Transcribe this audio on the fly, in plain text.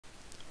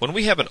When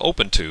we have an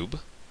open tube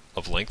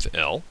of length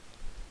L,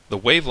 the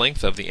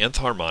wavelength of the nth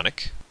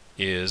harmonic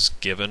is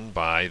given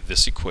by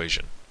this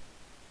equation.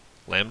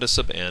 Lambda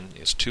sub n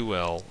is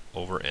 2L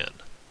over n,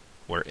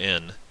 where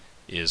n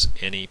is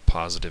any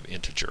positive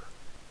integer.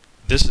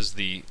 This is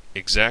the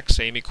exact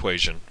same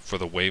equation for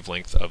the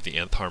wavelength of the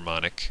nth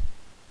harmonic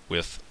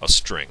with a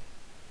string.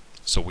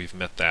 So we've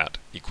met that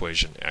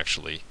equation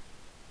actually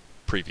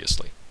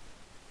previously.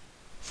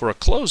 For a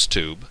closed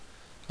tube,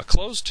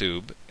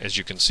 as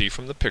you can see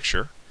from the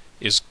picture,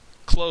 is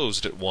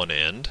closed at one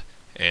end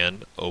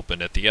and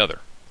open at the other.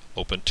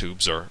 Open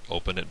tubes are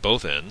open at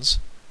both ends.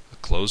 A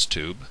closed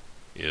tube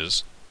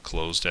is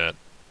closed at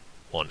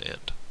one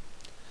end.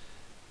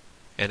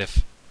 And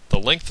if the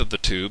length of the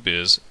tube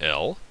is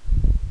L,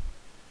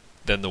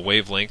 then the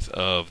wavelength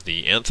of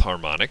the nth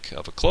harmonic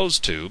of a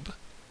closed tube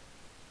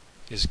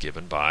is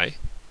given by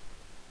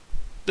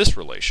this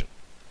relation,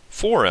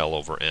 4L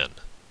over n,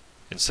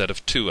 instead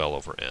of 2L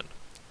over n.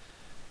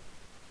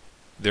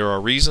 There are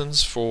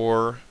reasons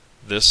for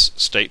this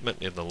statement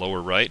in the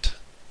lower right.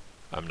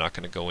 I'm not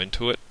going to go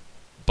into it,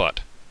 but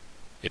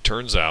it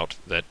turns out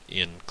that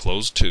in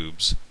closed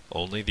tubes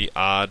only the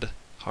odd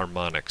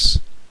harmonics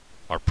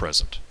are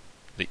present.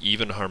 The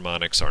even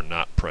harmonics are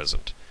not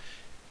present.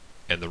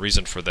 And the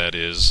reason for that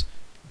is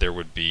there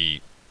would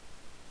be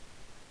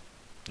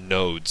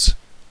nodes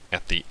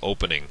at the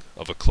opening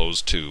of a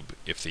closed tube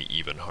if the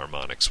even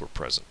harmonics were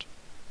present.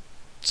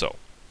 So,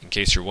 in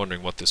case you're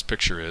wondering what this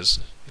picture is,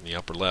 in the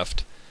upper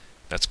left,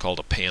 that's called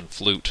a pan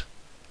flute.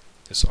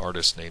 This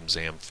artist named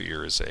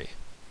Zamfir is a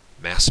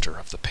master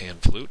of the pan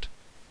flute.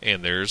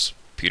 And there's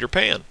Peter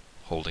Pan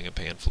holding a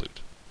pan flute.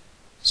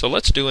 So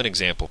let's do an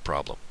example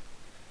problem.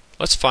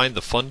 Let's find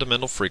the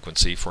fundamental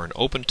frequency for an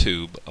open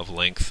tube of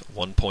length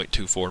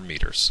 1.24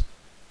 meters.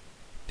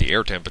 The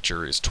air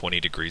temperature is 20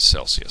 degrees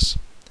Celsius.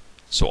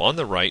 So on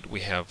the right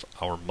we have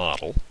our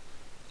model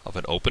of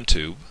an open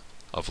tube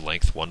of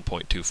length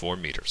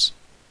 1.24 meters.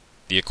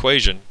 The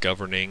equation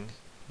governing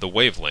the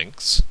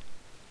wavelengths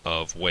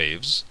of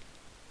waves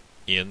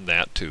in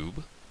that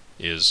tube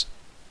is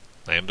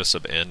lambda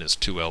sub n is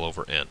 2L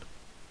over n.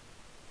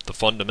 The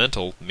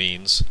fundamental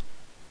means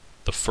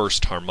the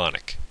first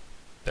harmonic.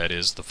 That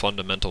is, the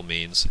fundamental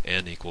means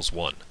n equals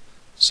 1.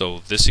 So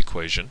this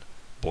equation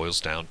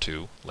boils down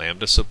to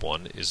lambda sub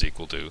 1 is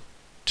equal to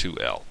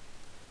 2L,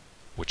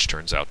 which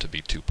turns out to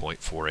be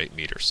 2.48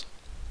 meters.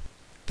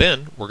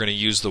 Then we're going to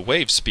use the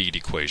wave speed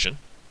equation,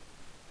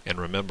 and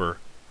remember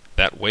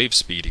that wave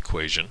speed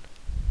equation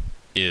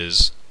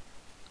is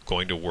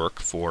going to work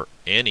for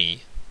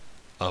any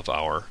of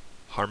our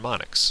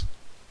harmonics.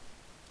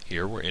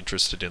 Here we're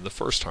interested in the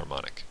first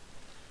harmonic.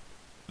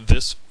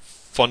 This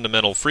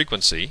fundamental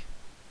frequency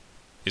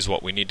is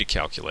what we need to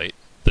calculate.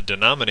 The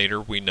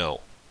denominator we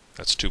know,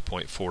 that's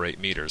 2.48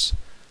 meters.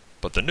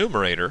 But the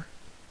numerator,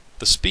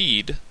 the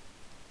speed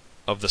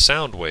of the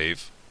sound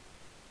wave,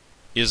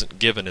 isn't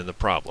given in the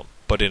problem.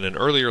 But in an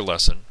earlier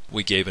lesson,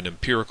 we gave an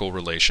empirical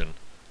relation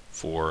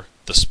for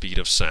the speed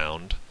of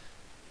sound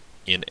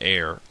in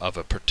air of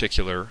a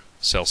particular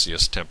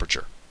Celsius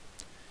temperature.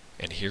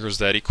 And here's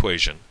that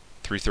equation,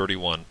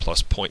 331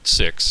 plus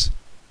 0.6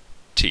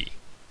 T.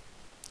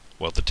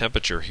 Well, the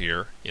temperature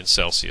here in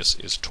Celsius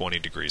is 20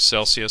 degrees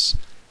Celsius,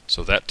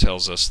 so that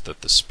tells us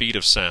that the speed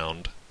of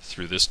sound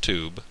through this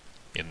tube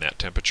in that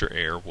temperature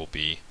air will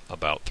be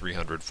about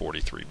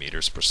 343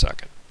 meters per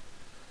second.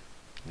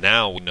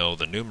 Now we know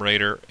the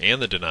numerator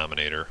and the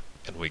denominator,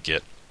 and we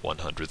get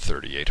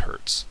 138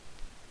 hertz.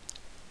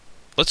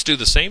 Let's do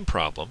the same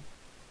problem,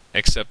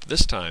 except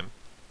this time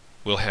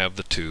we'll have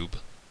the tube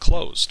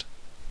closed.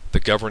 The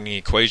governing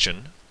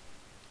equation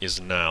is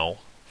now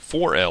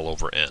 4L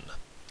over n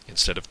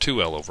instead of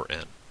 2L over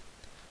n.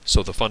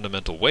 So the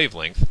fundamental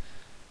wavelength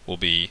will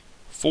be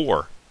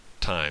 4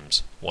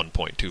 times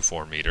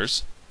 1.24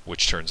 meters,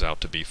 which turns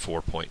out to be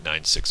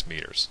 4.96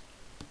 meters.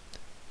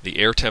 The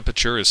air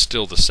temperature is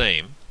still the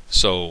same,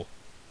 so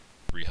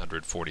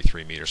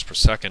 343 meters per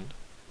second.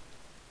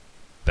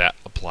 That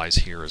applies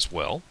here as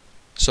well.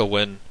 So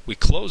when we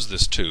close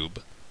this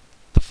tube,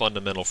 the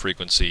fundamental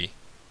frequency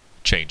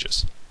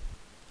changes.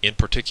 In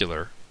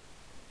particular,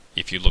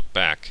 if you look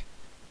back,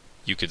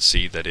 you can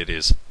see that it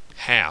is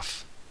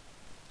half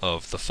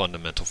of the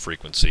fundamental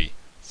frequency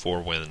for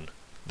when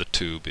the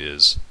tube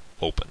is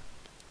open.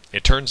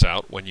 It turns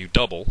out when you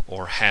double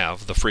or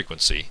halve the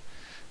frequency,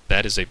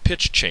 that is a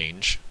pitch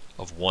change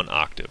of 1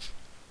 octave.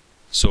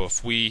 So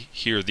if we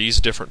hear these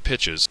different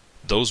pitches,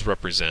 those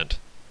represent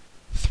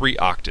 3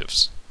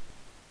 octaves.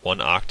 1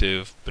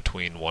 octave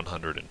between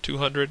 100 and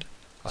 200,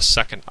 a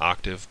second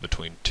octave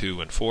between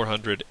 2 and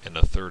 400, and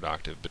a third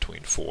octave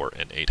between 4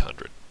 and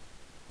 800.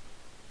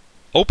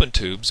 Open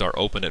tubes are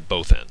open at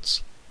both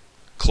ends.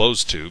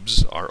 Closed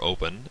tubes are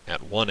open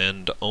at one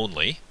end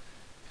only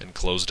and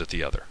closed at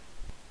the other.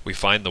 We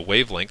find the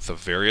wavelength of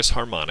various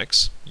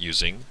harmonics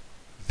using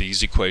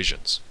these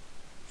equations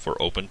for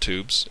open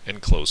tubes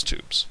and closed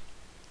tubes.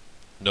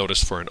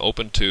 Notice for an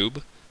open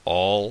tube,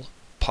 all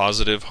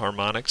positive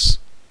harmonics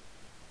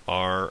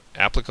are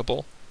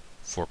applicable.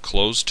 For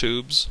closed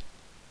tubes,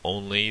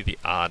 only the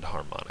odd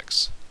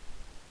harmonics.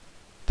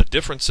 The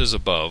differences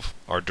above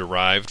are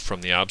derived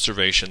from the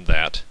observation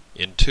that,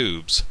 in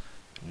tubes,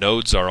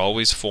 nodes are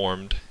always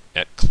formed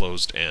at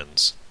closed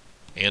ends.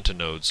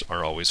 Antinodes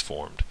are always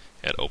formed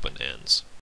at open ends.